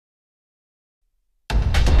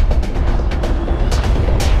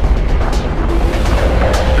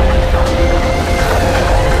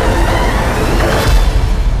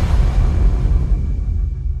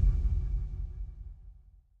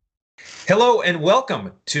Hello and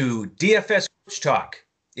welcome to DFS Coach Talk.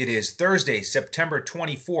 It is Thursday, September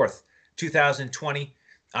 24th, 2020.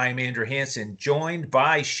 I'm Andrew Hansen, joined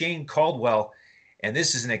by Shane Caldwell, and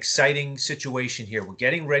this is an exciting situation here. We're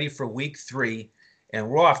getting ready for week 3, and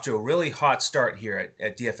we're off to a really hot start here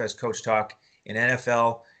at DFS Coach Talk in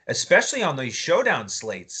NFL, especially on these showdown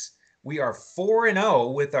slates. We are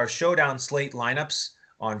 4-0 with our showdown slate lineups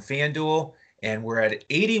on FanDuel, and we're at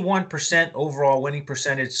 81% overall winning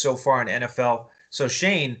percentage so far in NFL. So,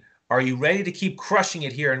 Shane, are you ready to keep crushing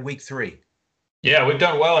it here in week 3? Yeah, we've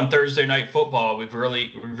done well in Thursday night football. We've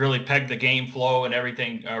really pegged the game flow and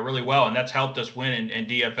everything really well, and that's helped us win in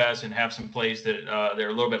DFS and have some plays that they're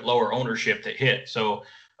a little bit lower ownership to hit. So,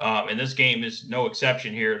 and this game is no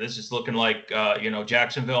exception here. This is looking like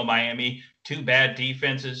Jacksonville, Miami, two bad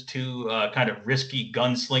defenses, two kind of risky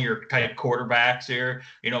gunslinger type quarterbacks here.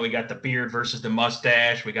 We got the beard versus the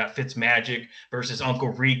mustache. We got Fitzmagic versus Uncle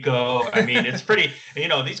Rico. I mean, it's pretty.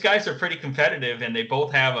 These guys are pretty competitive, and they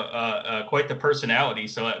both have quite the personality.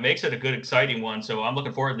 So it makes it a good, exciting one. So I'm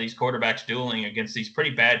looking forward to these quarterbacks dueling against these pretty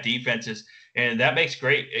bad defenses. And that makes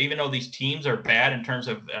great, even though these teams are bad in terms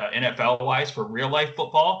of NFL wise for real life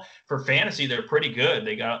football, for fantasy, they're pretty good.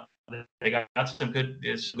 They got some good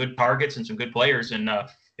targets and some good players, and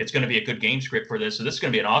it's going to be a good game script for this. So this is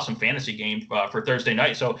going to be an awesome fantasy game for Thursday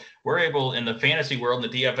night. So we're able in the fantasy world,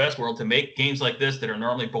 in the DFS world, to make games like this that are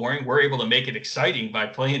normally boring. We're able to make it exciting by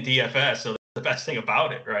playing DFS. So that's the best thing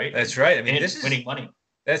about it, right? That's right. I mean, And this is winning money.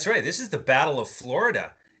 That's right. This is the Battle of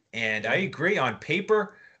Florida. And I agree on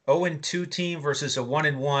paper, 0-2 team versus a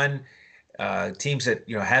 1-1. Teams that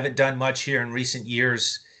haven't done much here in recent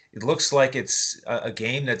years. It looks like it's a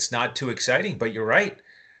game that's not too exciting, but you're right.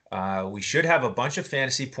 We should have a bunch of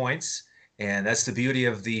fantasy points, and that's the beauty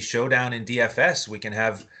of the showdown in DFS. We can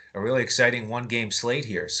have a really exciting one-game slate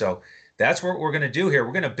here. So that's what we're going to do here.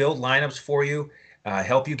 We're going to build lineups for you,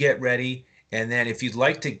 help you get ready, and then if you'd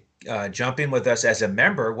like to jump in with us as a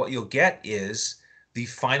member, what you'll get is the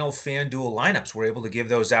final FanDuel lineups. We're able to give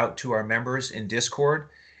those out to our members in Discord,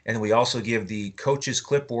 and we also give the coach's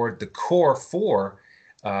clipboard, the core four,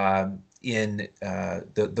 in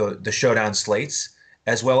the showdown slates,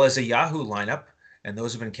 as well as a Yahoo lineup, and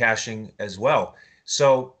those have been cashing as well.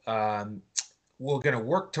 So we're going to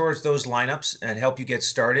work towards those lineups and help you get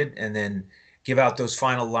started, and then give out those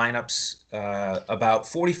final lineups about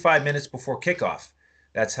 45 minutes before kickoff.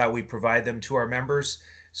 That's how we provide them to our members.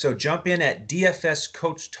 So jump in at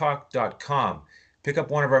dfscoachtalk.com. Pick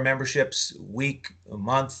up one of our memberships, week, a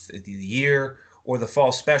month, the year, or the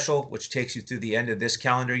fall special, which takes you through the end of this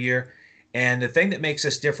calendar year. And the thing that makes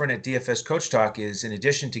us different at DFS Coach Talk is, in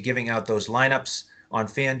addition to giving out those lineups on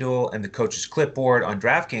FanDuel and the coach's clipboard on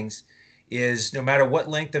DraftKings, is no matter what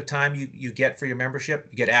length of time you get for your membership,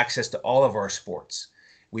 you get access to all of our sports.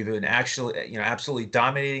 We've been actually, absolutely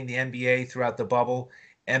dominating the NBA throughout the bubble.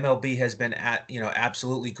 MLB has been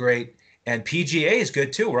absolutely great, and PGA is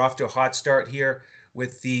good too. We're off to a hot start here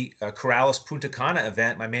with the Corrales Punta Cana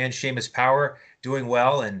event. My man Seamus Power doing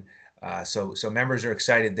well, and so members are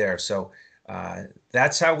excited there. So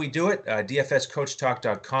that's how we do it.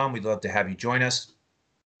 DFSCoachTalk.com. We'd love to have you join us.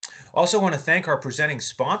 Also want to thank our presenting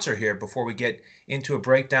sponsor here before we get into a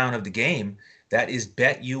breakdown of the game. That is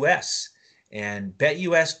BetUS. And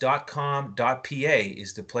betus.com.pa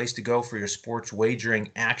is the place to go for your sports wagering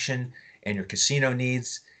action and your casino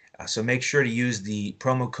needs. So make sure to use the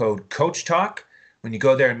promo code CoachTalk. When you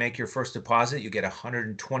go there and make your first deposit, you get a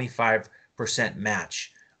 125%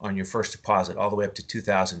 match on your first deposit, all the way up to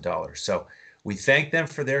 $2,000. So we thank them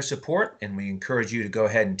for their support, and we encourage you to go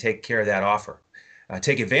ahead and take care of that offer.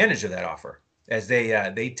 Take advantage of that offer as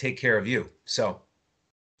they take care of you. So,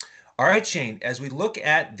 all right, Shane, as we look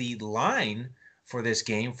at the line for this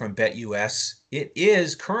game from BetUS, it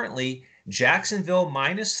is currently Jacksonville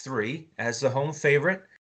 -3 as the home favorite,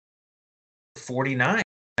 49.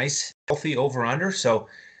 Nice, healthy over-under. So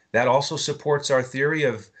that also supports our theory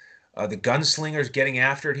of the gunslingers getting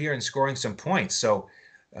after it here and scoring some points. So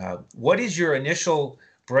what is your initial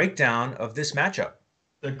breakdown of this matchup?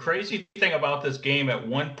 The crazy thing about this game, at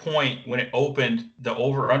one point when it opened, the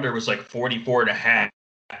over-under was like 44.5.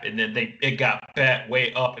 And then it got bet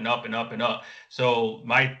way up and up and up and up. So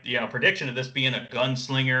my prediction of this being a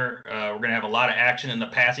gunslinger, we're going to have a lot of action in the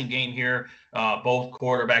passing game here. Both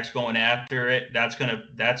quarterbacks going after it.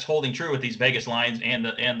 That's holding true with these Vegas lines and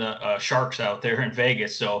the sharks out there in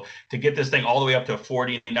Vegas. So to get this thing all the way up to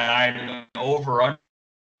 49 over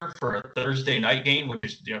for a Thursday night game, which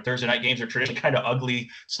is, Thursday night games are traditionally kind of ugly,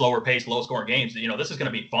 slower paced, low scoring games. This is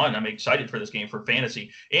going to be fun. I'm excited for this game for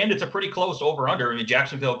fantasy. And it's a pretty close over under. I mean,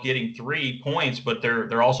 Jacksonville getting 3 points, but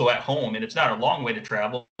they're also at home, and it's not a long way to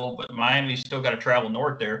travel, but Miami's still got to travel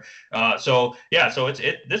north there. So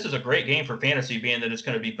this is a great game for fantasy, being that it's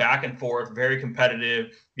going to be back and forth, very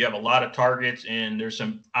competitive. You have a lot of targets, and there's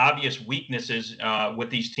some obvious weaknesses with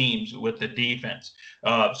these teams with the defense.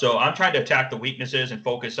 So I'm trying to attack the weaknesses and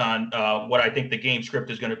focus on what I think the game script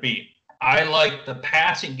is going to be. I like the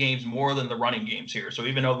passing games more than the running games here. So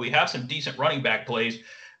even though we have some decent running back plays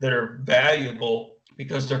that are valuable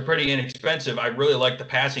because they're pretty inexpensive, I really like the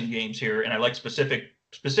passing games here, and I like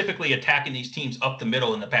specifically attacking these teams up the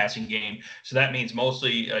middle in the passing game. So that means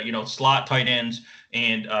mostly, slot tight ends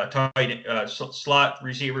and slot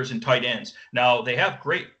receivers and tight ends. Now, they have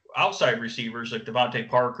great outside receivers like Devontae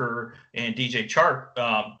Parker and DJ Chark,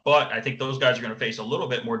 but I think those guys are going to face a little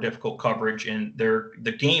bit more difficult coverage, and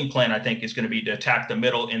the game plan, I think, is going to be to attack the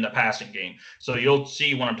middle in the passing game. So you'll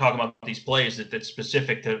see when I'm talking about these plays that's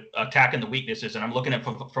specific to attacking the weaknesses, and I'm looking at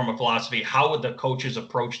from a philosophy, how would the coaches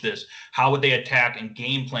approach this? How would they attack and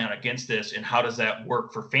game plan against this, and how does that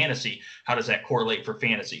work for fantasy? How does that correlate for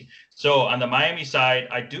fantasy? So on the Miami side,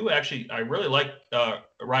 I really like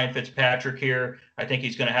Ryan Fitzpatrick here. I think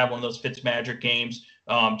he's going to have one of those Fitzmagic games.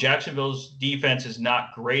 Jacksonville's defense is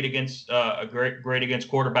not great against great against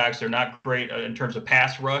quarterbacks. They're not great in terms of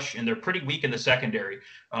pass rush, and they're pretty weak in the secondary.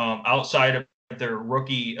 Outside of their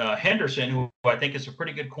rookie Henderson, who I think is a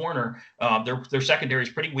pretty good corner, their secondary is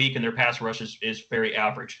pretty weak, and their pass rush is very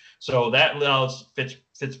average. So that allows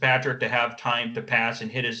Fitzpatrick to have time to pass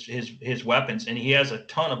and hit his weapons, and he has a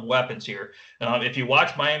ton of weapons here. If you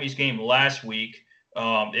watch Miami's game last week,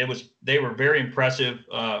 they were very impressive.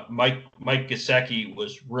 Mike Gesicki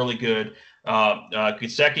was really good.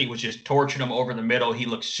 Gesicki was just torching him over the middle. He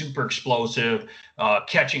looked super explosive,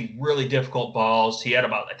 catching really difficult balls. He had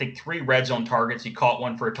about, I think, 3 red zone targets. He caught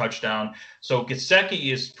one for a touchdown. So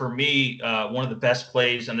Gesicki is, for me, one of the best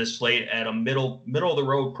plays on this slate at a middle of the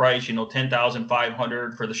road price.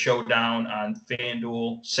 10,500 for the Showdown on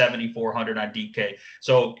FanDuel, 7,400 on DK.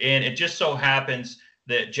 So, and it just so happens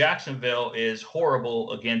that Jacksonville is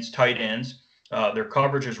horrible against tight ends. Their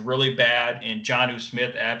coverage is really bad, and Jonnu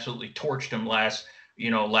Smith absolutely torched him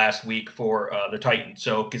last week for the Titans.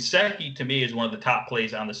 So Gesicki, to me, is one of the top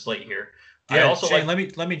plays on the slate here. Yeah, I also Shane,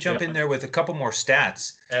 let me jump in there with a couple more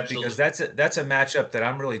stats. Absolutely. Because that's a matchup that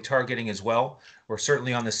I'm really targeting as well. We're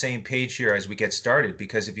certainly on the same page here as we get started,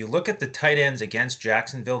 because if you look at the tight ends against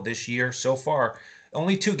Jacksonville this year so far,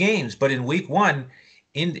 only 2 games, but in week 1,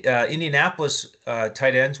 Indianapolis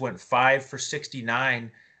tight ends went 5 for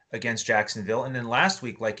 69 against Jacksonville. And then last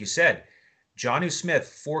week, like you said, Jonnu Smith,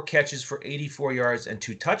 4 catches for 84 yards and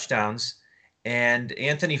 2 touchdowns. And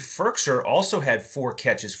Anthony Ferkser also had 4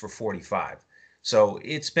 catches for 45. So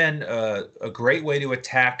it's been a great way to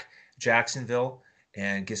attack Jacksonville.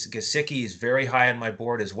 And Gesicki is very high on my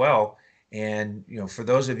board as well. And, for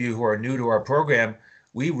those of you who are new to our program,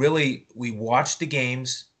 we watch the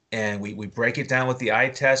games, and we break it down with the eye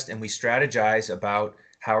test, and we strategize about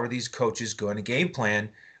how are these coaches going to game plan.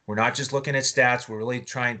 We're not just looking at stats. We're really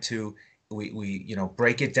trying to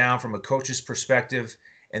break it down from a coach's perspective,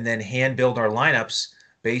 and then hand build our lineups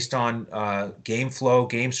based on game flow,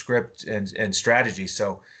 game script, and strategy.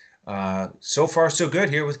 So so far so good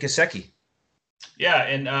here with Gesicki. Yeah,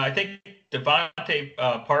 and I think Devontae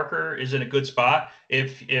Parker is in a good spot.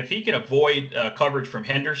 If he can avoid coverage from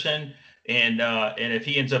Henderson, and if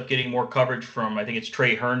he ends up getting more coverage from, I think it's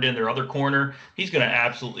Trey Herndon, their other corner, he's going to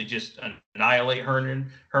absolutely just annihilate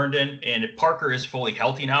Herndon. And if Parker is fully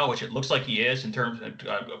healthy now, which it looks like he is in terms of,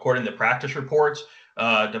 according to the practice reports,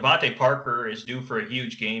 Devontae Parker is due for a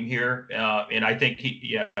huge game here. And I think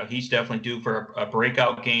he's definitely due for a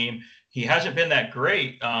breakout game. He hasn't been that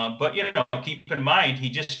great, but keep in mind, he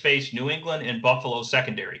just faced New England and Buffalo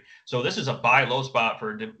secondary. So this is a buy low spot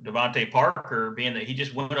for Devontae Parker, being that he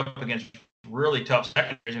just went up against really tough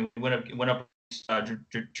secondaries and went up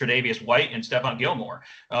Tre'Davious White and Stephon Gilmore.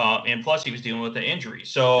 And plus he was dealing with the injury.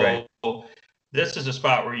 So right. This is a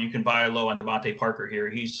spot where you can buy low on Devontae Parker here.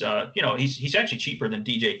 He's actually cheaper than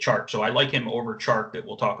DJ Chark. So I like him over Chark, that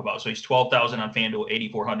we'll talk about. So he's 12,000 on FanDuel,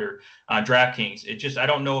 8,400 on DraftKings. I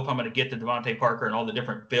don't know if I'm going to get the Devontae Parker and all the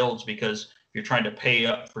different builds, because you're trying to pay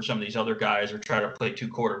up for some of these other guys or try to play 2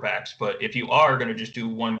 quarterbacks. But if you are going to just do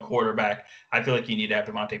 1 quarterback, I feel like you need to have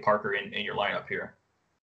Devontae Parker in your lineup here.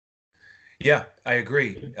 Yeah, I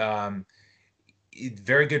agree.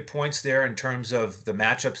 Very good points there in terms of the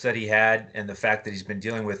matchups that he had and the fact that he's been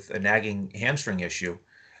dealing with a nagging hamstring issue.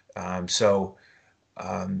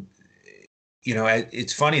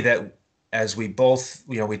 It's funny that as we both,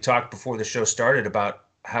 we talked before the show started about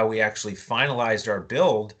how we actually finalized our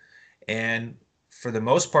build. And for the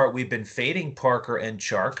most part, we've been fading Parker and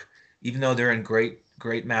Chark, even though they're in great,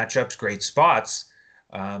 great matchups, great spots.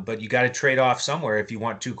 But you got to trade off somewhere if you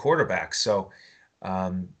want two quarterbacks. So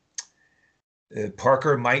um,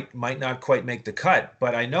 Parker might not quite make the cut,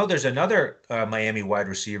 but I know there's another Miami wide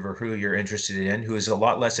receiver who you're interested in, who is a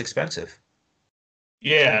lot less expensive.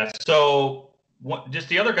 Yeah. So just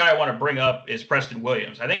the other guy I want to bring up is Preston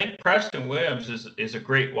Williams. I think Preston Williams is a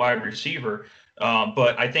great wide receiver,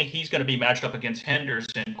 but I think he's going to be matched up against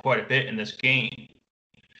Henderson quite a bit in this game.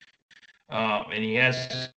 And he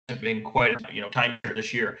has been quite, time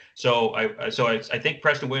this year. So I think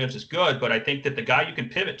Preston Williams is good, but I think that the guy you can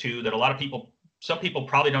pivot to that some people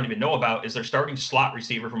probably don't even know about is their starting slot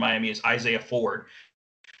receiver for Miami is Isaiah Ford.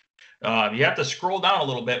 You have to scroll down a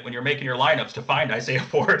little bit when you're making your lineups to find Isaiah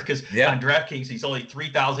Ford because on DraftKings he's only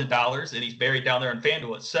 $3,000 and he's buried down there on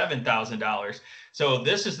FanDuel at $7,000. So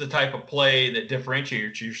this is the type of play that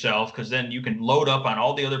differentiates yourself because then you can load up on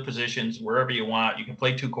all the other positions wherever you want. You can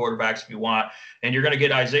play two quarterbacks if you want, and you're going to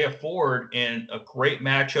get Isaiah Ford in a great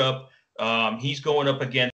matchup. He's going up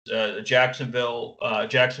against Jacksonville.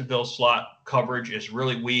 Jacksonville slot coverage is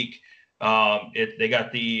really weak. They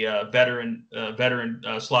got the veteran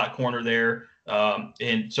slot corner there,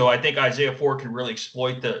 and so I think Isaiah Ford can really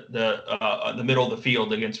exploit the middle of the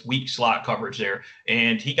field against weak slot coverage there.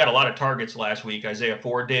 And he got a lot of targets last week. Isaiah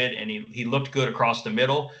Ford did, and he looked good across the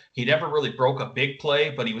middle. He never really broke a big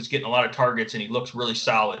play, but he was getting a lot of targets, and he looks really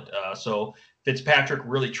solid. So Fitzpatrick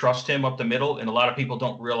really trusts him up the middle, and a lot of people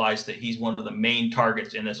don't realize that he's one of the main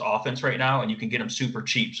targets in this offense right now, and you can get him super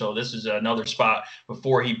cheap. So this is another spot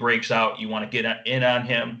before he breaks out. You want to get in on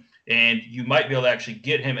him, and you might be able to actually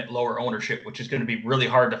get him at lower ownership, which is going to be really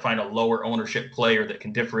hard to find a lower ownership player that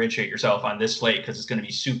can differentiate yourself on this slate because it's going to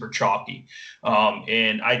be super chalky.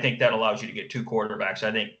 And I think that allows you to get two quarterbacks.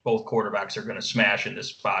 I think both quarterbacks are going to smash in this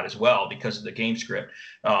spot as well because of the game script.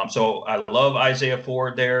 So I love Isaiah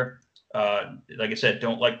Ford there. Like I said,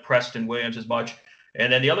 don't like Preston Williams as much.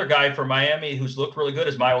 And then the other guy for Miami who's looked really good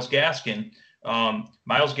is Myles Gaskin.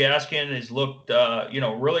 Myles Gaskin has looked,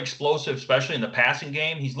 really explosive, especially in the passing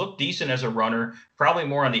game. He's looked decent as a runner, probably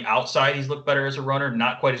more on the outside. He's looked better as a runner,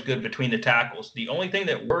 not quite as good between the tackles. The only thing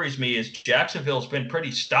that worries me is Jacksonville's been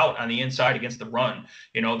pretty stout on the inside against the run.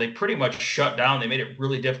 They pretty much shut down. They made it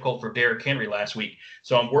really difficult for Derrick Henry last week.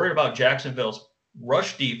 So I'm worried about Jacksonville's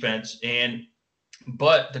rush defense.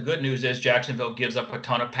 But the good news is Jacksonville gives up a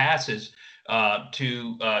ton of passes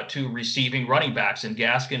to receiving running backs, and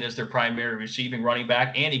Gaskin is their primary receiving running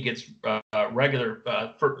back, and he gets regular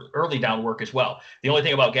for early down work as well. The only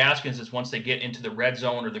thing about Gaskins is once they get into the red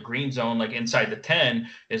zone or the green zone, like inside the 10,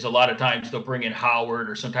 is a lot of times they'll bring in Howard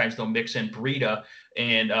or sometimes they'll mix in Breida,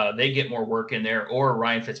 and they get more work in there, or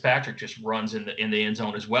Ryan Fitzpatrick just runs in the end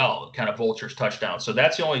zone as well, kind of vultures touchdown. So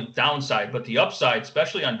that's the only downside. But the upside,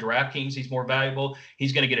 especially on DraftKings, he's more valuable.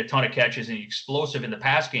 He's going to get a ton of catches and he's explosive in the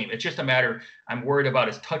pass game. It's just a matter. I'm worried about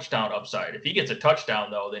his touchdown upside. If he gets a touchdown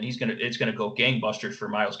though, then it's going to go gangbusters for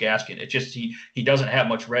Myles Gaskin. It's just he doesn't have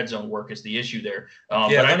much red zone work is the issue there.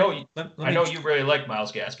 But I know you really like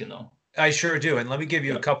Myles Gaskin though. I sure do, and let me give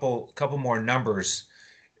you a couple more numbers.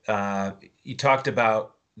 You talked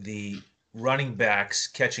about the running backs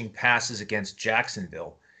catching passes against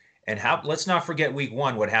Jacksonville, and let's not forget week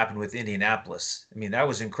 1, what happened with Indianapolis. I mean, that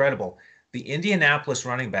was incredible. The Indianapolis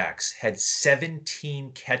running backs had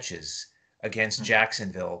 17 catches against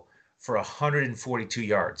Jacksonville for 142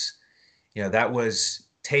 yards. That was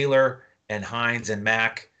Taylor and Hines and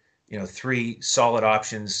Mack, 3 solid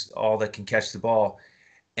options, all that can catch the ball.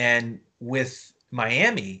 And with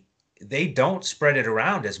Miami, they don't spread it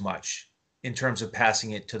around as much in terms of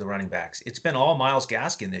passing it to the running backs. It's been all Myles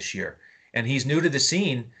Gaskin this year, and he's new to the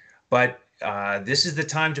scene, but this is the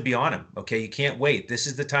time to be on him. Okay, you can't wait. This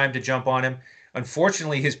is the time to jump on him.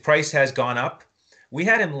 Unfortunately, his price has gone up. We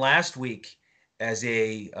had him last week as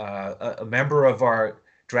a member of our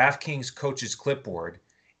DraftKings coaches clipboard,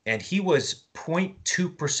 and he was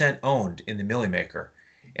 0.2% owned in the Millie Maker.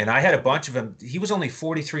 And I had a bunch of them. He was only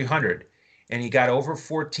 4,300, and he got over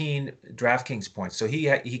 14 DraftKings points. So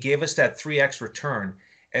he gave us that 3x return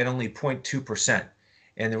at only 0.2%.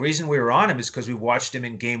 And the reason we were on him is because we watched him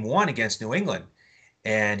in game 1 against New England,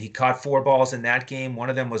 and he caught 4 balls in that game. One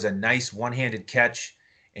of them was a nice one-handed catch,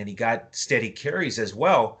 and he got steady carries as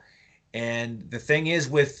well. And the thing is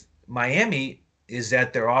with Miami is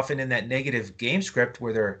that they're often in that negative game script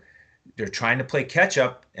where they're trying to play catch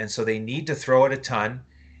up, and so they need to throw it a ton.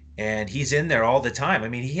 And he's in there all the time. I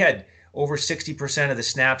mean, he had over 60% of the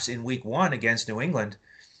snaps in week 1 against New England.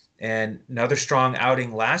 And another strong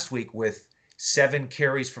outing last week with 7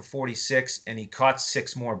 carries for 46, and he caught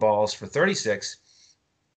 6 more balls for 36.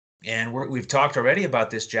 And we've talked already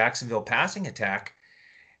about this Jacksonville passing attack.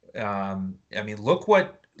 I mean, look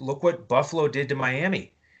what Buffalo did to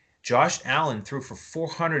Miami. Josh Allen threw for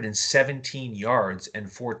 417 yards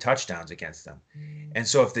and 4 touchdowns against them. And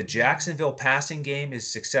so if the Jacksonville passing game is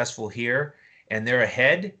successful here and they're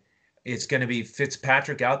ahead, it's going to be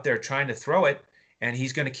Fitzpatrick out there trying to throw it, and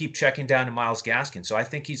he's going to keep checking down to Myles Gaskin. So I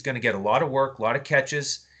think he's going to get a lot of work, a lot of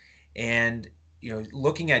catches. And,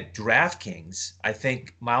 looking at DraftKings, I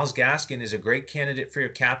think Myles Gaskin is a great candidate for your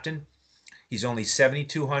captain. He's only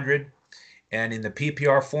 7,200. And in the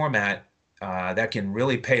PPR format, that can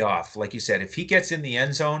really pay off. Like you said, if he gets in the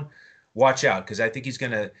end zone, watch out, because I think he's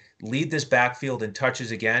going to lead this backfield in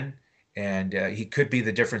touches again, and he could be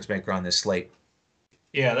the difference maker on this slate.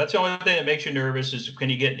 Yeah, that's the only thing that makes you nervous is can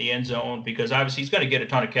he get in the end zone? Because obviously he's going to get a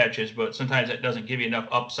ton of catches, but sometimes that doesn't give you enough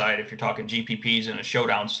upside if you're talking GPPs in a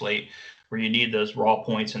showdown slate where you need those raw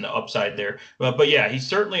points and the upside there. But yeah, he's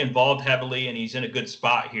certainly involved heavily, and he's in a good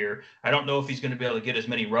spot here. I don't know if he's going to be able to get as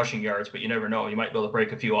many rushing yards, but you never know. He might be able to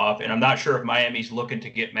break a few off. And I'm not sure if Miami's looking to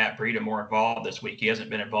get Matt Breida more involved this week. He hasn't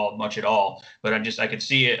been involved much at all. But I could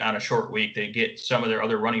see it on a short week. They get some of their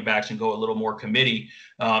other running backs and go a little more committee.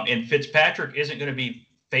 And Fitzpatrick isn't going to be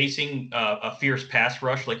facing a fierce pass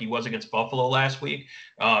rush like he was against Buffalo last week.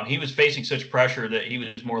 He was facing such pressure that he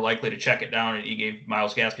was more likely to check it down, and he gave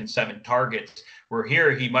Myles Gaskin 7 targets, where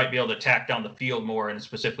here he might be able to tack down the field more, and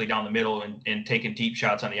specifically down the middle, and taking deep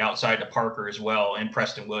shots on the outside to Parker as well and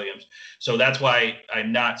Preston Williams. So that's why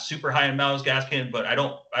I'm not super high on Myles Gaskin, but I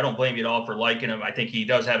don't blame you at all for liking him. I think he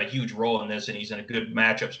does have a huge role in this, and he's in a good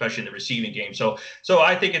matchup, especially in the receiving game. So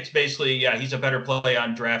I think it's basically, yeah, he's a better play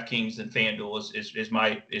on DraftKings than FanDuel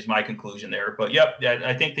is my conclusion there. But yep,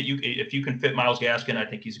 I think that if you can fit Myles Gaskin, I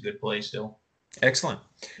think he's a good play still. Excellent.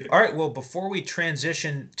 All right. Well, before we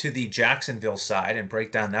transition to the Jacksonville side and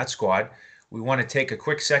break down that squad, we want to take a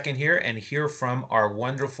quick second here and hear from our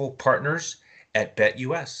wonderful partners at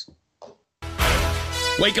BetUS.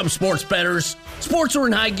 Wake up, sports bettors. Sports are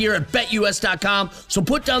in high gear at BetUS.com, so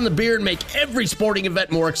put down the beer and make every sporting event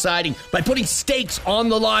more exciting by putting stakes on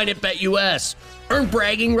the line at BetUS. Earn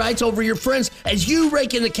bragging rights over your friends as you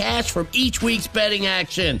rake in the cash from each week's betting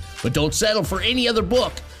action. But don't settle for any other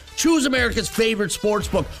book. Choose America's favorite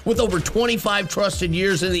sportsbook with over 25 trusted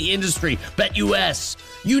years in the industry, BetUS.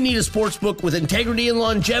 You need a sportsbook with integrity and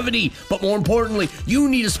longevity, but more importantly, you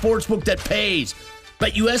need a sportsbook that pays.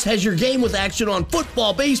 BetUS has your game with action on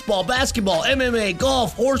football, baseball, basketball, MMA,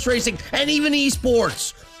 golf, horse racing, and even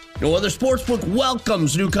esports. No other sportsbook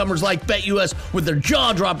welcomes newcomers like BetUS with their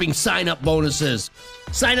jaw-dropping sign-up bonuses.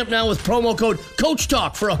 Sign up now with promo code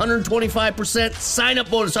CoachTalk for 125% sign-up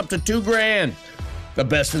bonus up to $2,000. The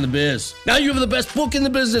best in the biz. Now you have the best book in the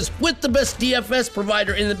business with the best DFS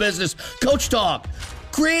provider in the business, Coach Talk.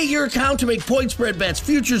 Create your account to make point spread bets,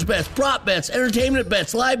 futures bets, prop bets, entertainment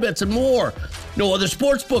bets, live bets, and more. No other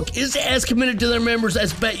sportsbook is as committed to their members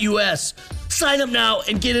as BetUS. Sign up now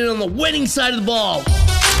and get in on the winning side of the ball.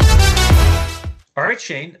 All right,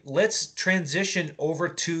 Shane, let's transition over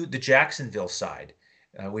to the Jacksonville side.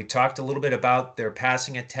 We talked a little bit about their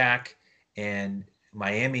passing attack and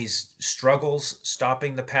Miami's struggles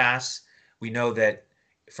stopping the pass. We know that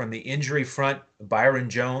from the injury front, Byron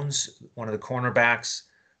Jones, one of the cornerbacks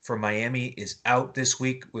for Miami, is out this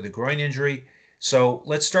week with a groin injury. So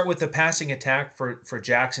let's start with the passing attack for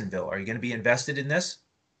Jacksonville. Are you going to be invested in this?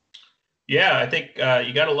 Yeah, I think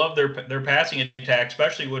you got to love their passing attack,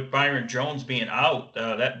 especially with Byron Jones being out.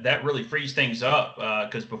 That really frees things up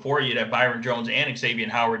because before you'd have Byron Jones and Xavier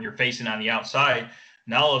Howard you're facing on the outside.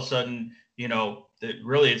 Now all of a sudden,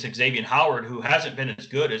 really it's Xavier Howard who hasn't been as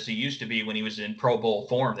good as he used to be when he was in Pro Bowl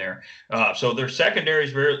form there. So their secondary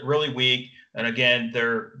is really weak. And again,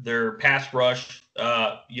 their pass rush,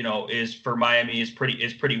 is for Miami is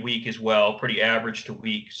pretty weak as well, pretty average to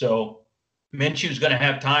weak. So Minshew's going to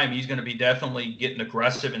have time. He's going to be definitely getting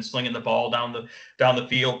aggressive and slinging the ball down the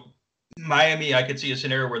field. Miami, I could see a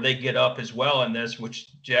scenario where they get up as well in this,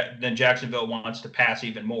 which then Jacksonville wants to pass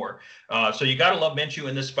even more. So you got to love Minshew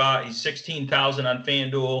in this spot. He's 16,000 on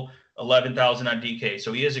FanDuel, 11,000 on DK.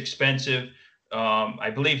 So he is expensive.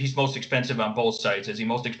 I believe he's most expensive on both sites. Is he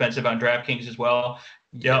most expensive on DraftKings as well?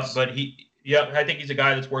 Yes. Yeah, I think he's a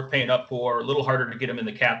guy that's worth paying up for. A little harder to get him in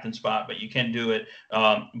the captain spot, but you can do it.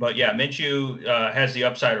 But yeah, Minshew has the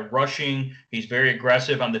upside of rushing. He's very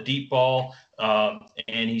aggressive on the deep ball.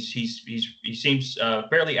 And he seems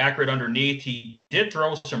fairly accurate underneath. He did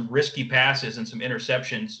throw some risky passes and some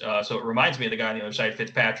interceptions. So it reminds me of the guy on the other side,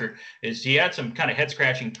 Fitzpatrick. He had some kind of head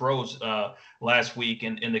scratching throws last week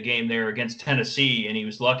in the game there against Tennessee, and he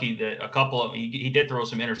was lucky that a couple of he did throw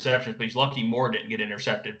some interceptions, but he's lucky Moore didn't get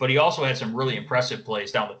intercepted. But he also had some really impressive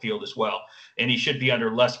plays down the field as well, and he should be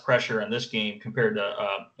under less pressure in this game compared to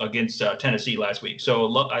against Tennessee last week. So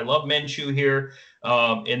I love Minshew here,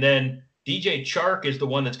 and then DJ Chark is the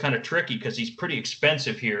one that's kind of tricky because he's pretty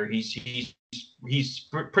expensive here. He's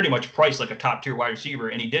pretty much priced like a top tier wide receiver,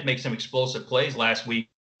 and he did make some explosive plays last week.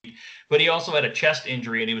 But he also had a chest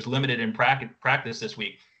injury, and he was limited in practice this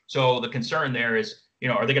week. So the concern there is,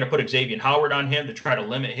 are they going to put Xavier Howard on him to try to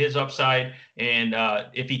limit his upside? And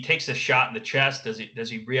if he takes a shot in the chest, does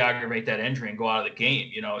he re-aggravate that injury and go out of the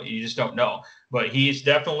game? You just don't know. But he's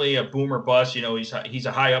definitely a boomer bust. He's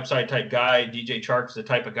a high upside type guy. DJ Chark's the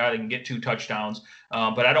type of guy that can get 2 touchdowns.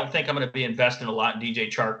 But I don't think I'm going to be investing a lot in DJ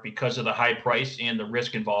Chark because of the high price and the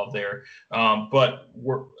risk involved there. But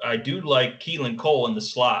I do like Keelan Cole in the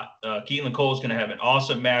slot. Keelan Cole is going to have an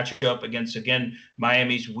awesome matchup against, again,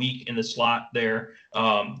 Miami's weak in the slot there.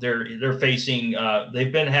 They're facing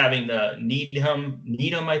they've been having the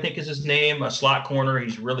Needham, I think is his name, a slot corner.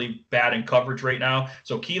 He's really bad in coverage right now.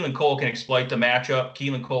 So Keelan Cole can exploit the matchup.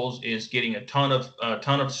 Keelan Cole is getting a ton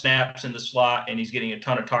of snaps in the slot, and he's getting a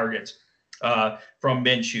ton of targets from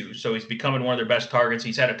Minshew. So he's becoming one of their best targets.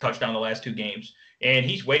 He's had a touchdown the last 2 games, and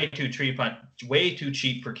he's way too cheap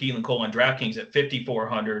for Keelan Cole on DraftKings at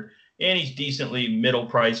 $5,400. And he's decently middle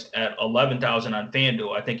priced at $11,000 on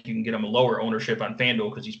FanDuel. I think you can get him a lower ownership on FanDuel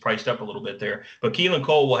because he's priced up a little bit there. But Keelan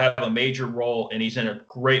Cole will have a major role, and he's in a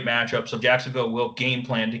great matchup. So Jacksonville will game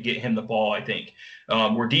plan to get him the ball, I think.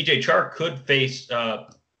 Where DJ Chark could face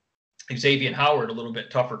Xavier Howard, a little bit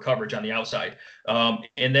tougher coverage on the outside.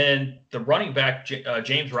 And then the running back,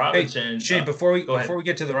 James Robinson. Hey, Shane, before we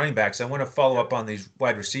get to the running backs, I want to follow up on these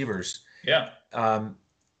wide receivers. Yeah.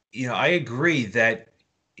 I agree that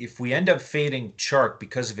if we end up fading Chark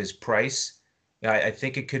because of his price, I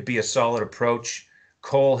think it could be a solid approach.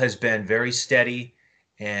 Cole has been very steady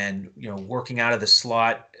and, working out of the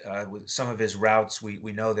slot with some of his routes.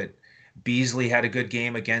 We know that Beasley had a good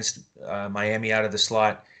game against Miami out of the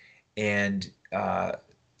slot. And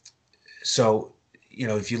so,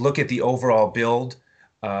 if you look at the overall build,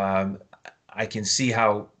 I can see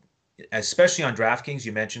how, especially on DraftKings,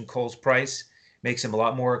 you mentioned Cole's price, makes him a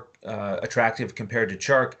lot more attractive compared to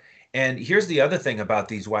Chark. And here's the other thing about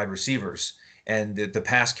these wide receivers and the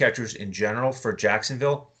pass catchers in general for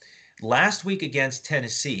Jacksonville. Last week against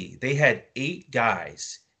Tennessee, they had 8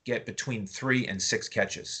 guys get between 3 and 6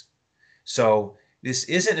 catches. So this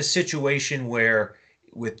isn't a situation where,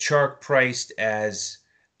 with Chark priced as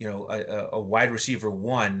a wide receiver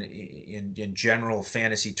 1 in general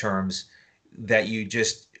fantasy terms, that you're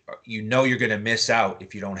going to miss out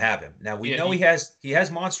if you don't have him. Now we know he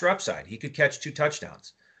has monster upside. He could catch 2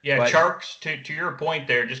 touchdowns. Yeah, but Chark's to your point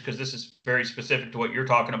there, just because this is very specific to what you're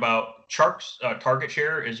talking about. Chark's target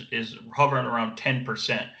share is hovering around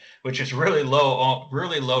 10%, which is really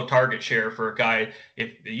low target share for a guy.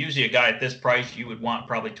 If usually a guy at this price, you would want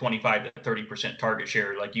probably 25 to 30% target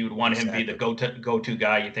share. Like you would want him to be the go-to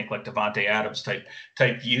guy. You think like Devontae Adams type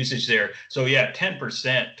usage there. So yeah,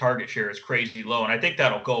 10% target share is crazy low, and I think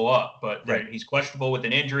that'll go up. But right, he's questionable with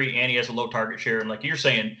an injury, and he has a low target share. And like you're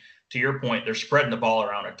saying, to your point, they're spreading the ball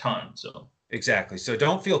around a ton. So exactly. So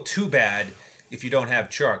don't feel too bad if you don't have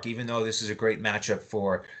Chark, even though this is a great matchup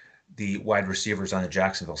for the wide receivers on the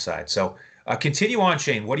Jacksonville side. So continue on,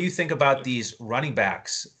 Shane. What do you think about these running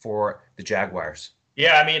backs for the Jaguars?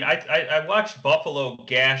 Yeah, I mean, I watched Buffalo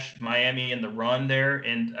gash Miami in the run there,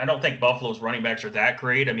 and I don't think Buffalo's running backs are that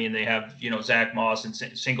great. I mean, they have, Zach Moss and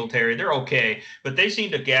Singletary. They're okay, but they seem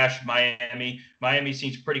to gash Miami. Miami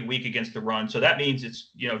seems pretty weak against the run. So that means it's,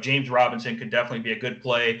 James Robinson could definitely be a good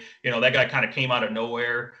play. That guy kind of came out of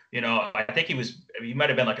nowhere. I think he might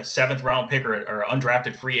have been like a 7th round pick or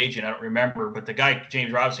undrafted free agent. I don't remember, but the guy,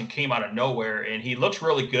 James Robinson, came out of nowhere, and he looks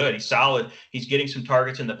really good. He's solid. He's getting some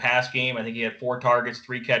targets in the pass game. I think he had 4 targets,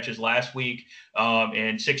 3 catches last week,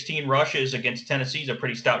 and 16 rushes against Tennessee's a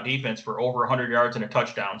pretty stout defense for over 100 yards and a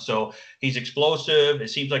touchdown. So he's explosive. It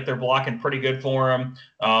seems like they're blocking pretty good for him.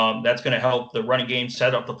 That's going to help the running game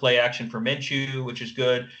set up the play action for Minshew, which is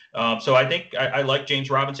good. So I think I like James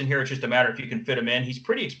Robinson here. It's just a matter if you can fit him in. He's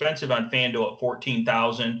pretty expensive on FanDuel at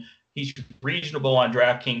 $14,000. He's reasonable on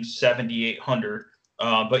DraftKings, $7,800.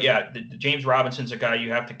 But yeah, James Robinson's a guy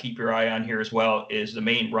you have to keep your eye on here as well, is the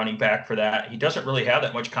main running back for that. He doesn't really have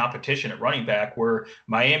that much competition at running back, where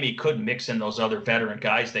Miami could mix in those other veteran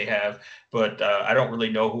guys they have. But I don't really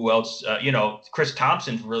know who else. Chris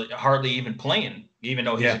Thompson's really hardly even playing, even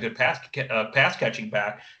though he's a good pass catching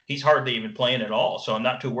back. He's hardly even playing at all. So I'm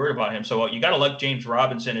not too worried about him. So you got to let James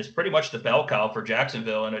Robinson is pretty much the bell cow for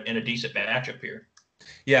Jacksonville in a decent matchup here.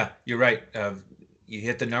 Yeah, you're right. You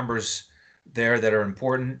hit the numbers there that are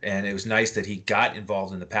important, and it was nice that he got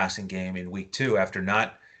involved in the passing game in week 2 after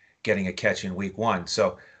not getting a catch in week 1.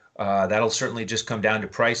 So that'll certainly just come down to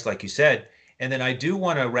price, like you said. And then I do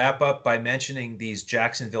want to wrap up by mentioning these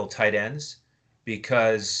Jacksonville tight ends,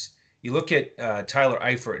 because you look at Tyler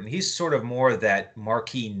Eifert, and he's sort of more of that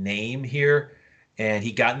marquee name here, and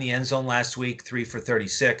he got in the end zone last week, 3 for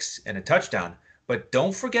 36 and a touchdown. But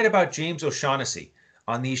don't forget about James O'Shaughnessy.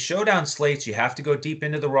 On these showdown slates, you have to go deep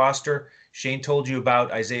into the roster. Shane told you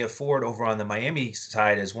about Isaiah Ford over on the Miami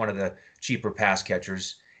side as one of the cheaper pass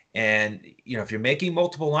catchers. And, if you're making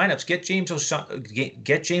multiple lineups,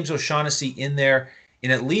 get James O'Shaughnessy in there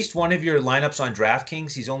in at least one of your lineups on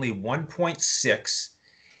DraftKings. He's only 1.6.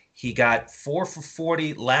 He got 4 for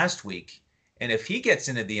 40 last week. And if he gets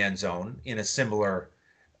into the end zone in a similar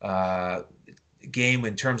game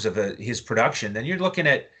in terms of his production, then you're looking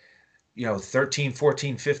at 13,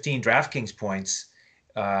 14, 15 DraftKings points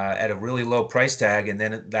at a really low price tag, and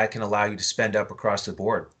then that can allow you to spend up across the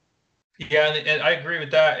board. Yeah, and I agree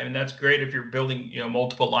with that. And that's great if you're building,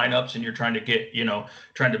 multiple lineups and you're trying to get,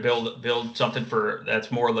 trying to build something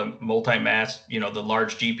that's more the multi-mass, the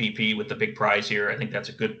large GPP with the big prize here. I think that's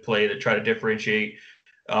a good play to try to differentiate.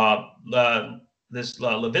 This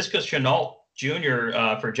Laviska Shenault Jr.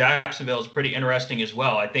 For Jacksonville is pretty interesting as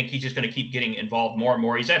well. I think he's just going to keep getting involved more and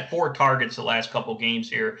more. He's had 4 targets the last couple games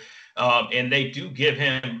here, and they do give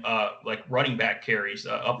him like running back carries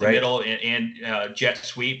up the middle and jet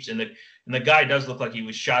sweeps. And the guy does look like he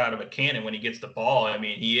was shot out of a cannon when he gets the ball. I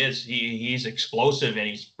mean, he's explosive, and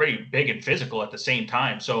he's pretty big and physical at the same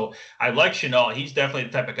time. So I like Shenault. He's definitely the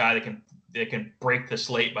type of guy that can break the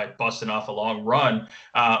slate by busting off a long run.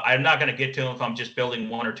 I'm not going to get to him if I'm just building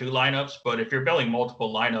 1 or 2 lineups, but if you're building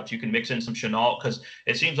multiple lineups, you can mix in some Shenault, because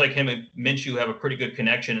it seems like him and Minshew have a pretty good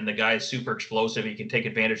connection, and the guy is super explosive. He can take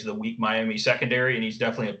advantage of the weak Miami secondary, and he's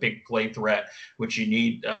definitely a big play threat, which you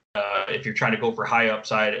need if you're trying to go for high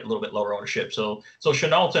upside at a little bit lower ownership. So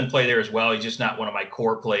Shenault's in play there as well. He's just not one of my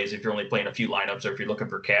core plays if you're only playing a few lineups or if you're looking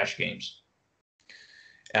for cash games.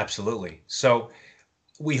 Absolutely. So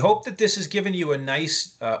we hope that this has given you a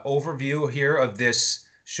nice overview here of this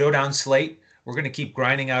showdown slate. We're going to keep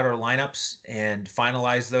grinding out our lineups and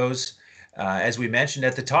finalize those. As we mentioned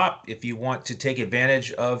at the top, if you want to take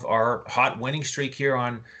advantage of our hot winning streak here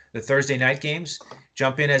on the Thursday night games,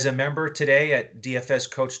 jump in as a member today at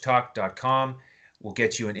dfscoachtalk.com. We'll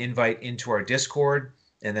get you an invite into our Discord,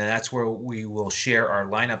 and then that's where we will share our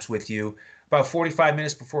lineups with you about 45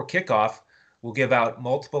 minutes before kickoff. We'll give out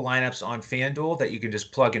multiple lineups on FanDuel that you can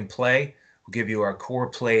just plug and play. We'll give you our core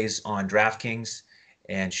plays on DraftKings,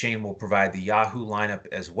 and Shane will provide the Yahoo lineup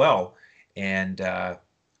as well. And,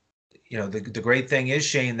 the great thing is,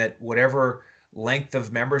 Shane, that whatever length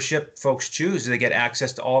of membership folks choose, they get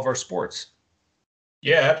access to all of our sports.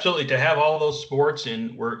 Yeah, absolutely. To have all those sports,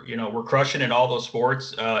 and we're crushing in all those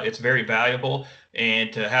sports. It's very valuable,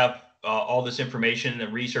 and to have all this information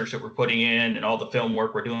and research that we're putting in and all the film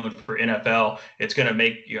work we're doing for NFL, it's going to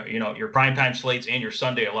make your primetime slates and your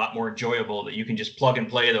Sunday a lot more enjoyable, that you can just plug and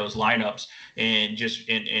play those lineups and just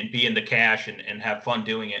and be in the cash and have fun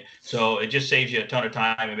doing it. So it just saves you a ton of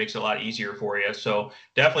time. It makes it a lot easier for you. So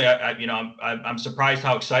definitely, I'm surprised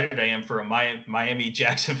how excited I am for a Miami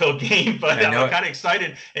Jacksonville game, but I'm kind of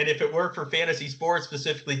excited. And if it were for fantasy sports,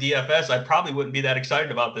 specifically DFS, I probably wouldn't be that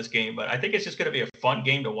excited about this game. But I think it's just going to be a fun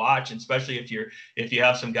game to watch, and especially if you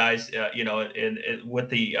have some guys, in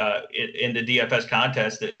the DFS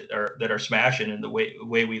contest that are smashing, and the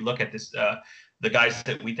way we look at this. The guys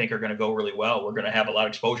that we think are going to go really well, we're going to have a lot of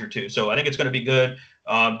exposure to. So I think it's going to be good.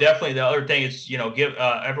 Definitely the other thing is, give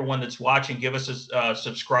everyone that's watching, give us a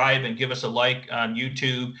subscribe and give us a like on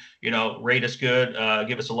YouTube, rate us good,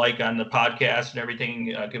 give us a like on the podcast and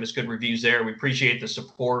everything, give us good reviews there. We appreciate the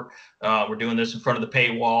support. We're doing this in front of the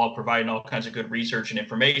paywall, providing all kinds of good research and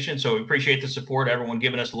information. So we appreciate the support, everyone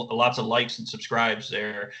giving us lots of likes and subscribes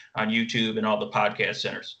there on YouTube and all the podcast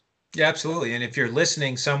centers. Yeah, absolutely. And if you're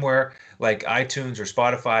listening somewhere like iTunes or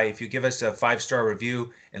Spotify, if you give us a 5-star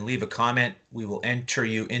review and leave a comment, we will enter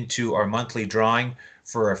you into our monthly drawing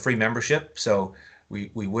for a free membership. So we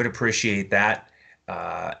would appreciate that.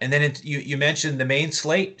 And then you mentioned the main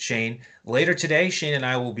slate, Shane. Later today, Shane and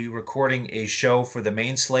I will be recording a show for the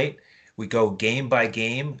main slate. We go game by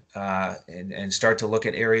game and start to look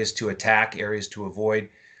at areas to attack, areas to avoid.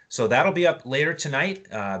 So that'll be up later tonight.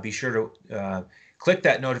 Be sure to click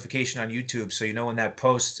that notification on YouTube so you know when that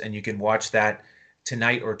posts, and you can watch that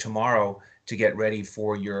tonight or tomorrow to get ready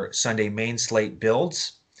for your Sunday main slate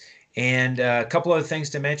builds. And a couple other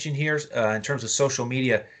things to mention here in terms of social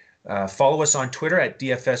media. Follow us on Twitter at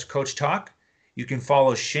DFS Coach Talk. You can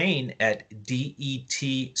follow Shane at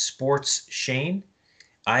DET Sports Shane.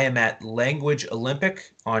 I am at Language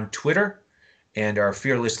Olympic on Twitter. And our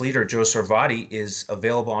fearless leader, Joe Sarvadi, is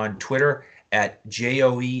available on Twitter at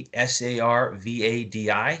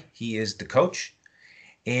JoeSarvadi. He is the coach.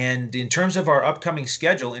 And in terms of our upcoming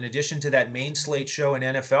schedule, in addition to that main slate show in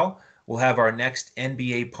NFL, we'll have our next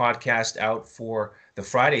NBA podcast out for the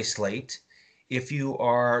Friday slate. If you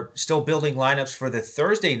are still building lineups for the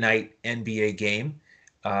Thursday night NBA game,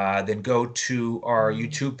 then go to our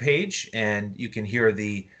YouTube page and you can hear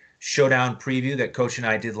the Showdown preview that Coach and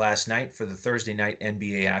I did last night for the Thursday night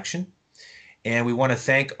NBA action. And we want to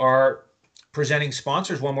thank our presenting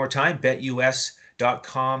sponsors one more time, betus.com.pa.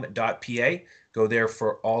 Go there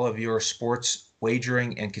for all of your sports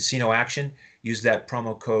wagering and casino action. Use that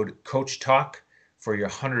promo code CoachTalk for your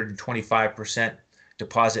 125%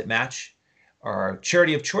 deposit match. Our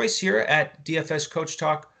charity of choice here at DFS Coach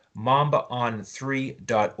Talk,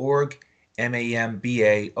 mambaon3.org,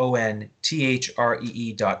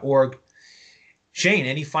 MAMBAONTHREE.org. Shane,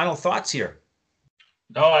 any final thoughts here?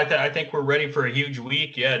 No, I think we're ready for a huge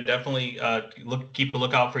week. Yeah, definitely keep a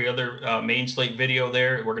lookout for the other main slate video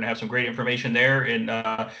there. We're going to have some great information there. And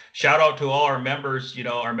shout out to all our members. You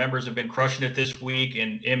know, our members have been crushing it this week,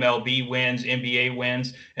 and MLB wins, NBA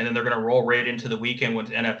wins, and then they're going to roll right into the weekend with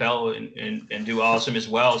NFL and do awesome as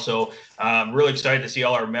well. So I'm really excited to see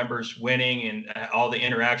all our members winning and all the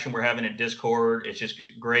interaction we're having in Discord. It's just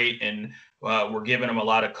great. And we're giving them a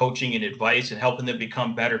lot of coaching and advice and helping them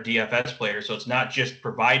become better DFS players. So it's not just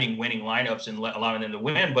providing winning lineups and allowing them to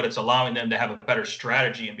win, but it's allowing them to have a better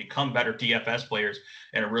strategy and become better DFS players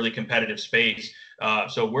in a really competitive space.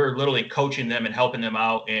 So we're literally coaching them and helping them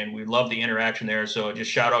out, and we love the interaction there. So just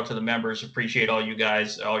shout out to the members. Appreciate all you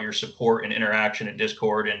guys, all your support and interaction in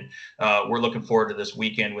Discord. And we're looking forward to this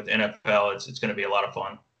weekend with NFL. It's going to be a lot of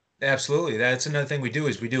fun. Absolutely. That's another thing we do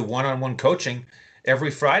is we do one-on-one coaching every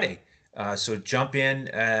Friday. So jump in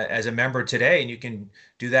as a member today, and you can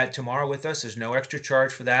do that tomorrow with us. There's no extra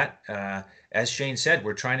charge for that. As Shane said,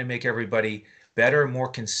 we're trying to make everybody better, more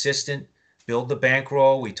consistent, build the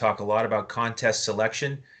bankroll. We talk a lot about contest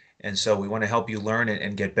selection, and so we want to help you learn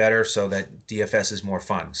and get better so that DFS is more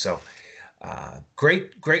fun. So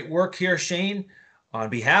great work here, Shane. On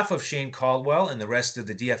behalf of Shane Caldwell and the rest of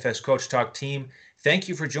the DFS Coach Talk team, thank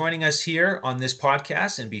you for joining us here on this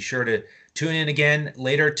podcast, and be sure to tune in again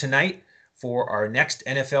later tonight for our next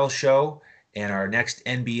NFL show and our next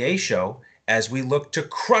NBA show as we look to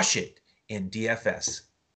crush it in DFS.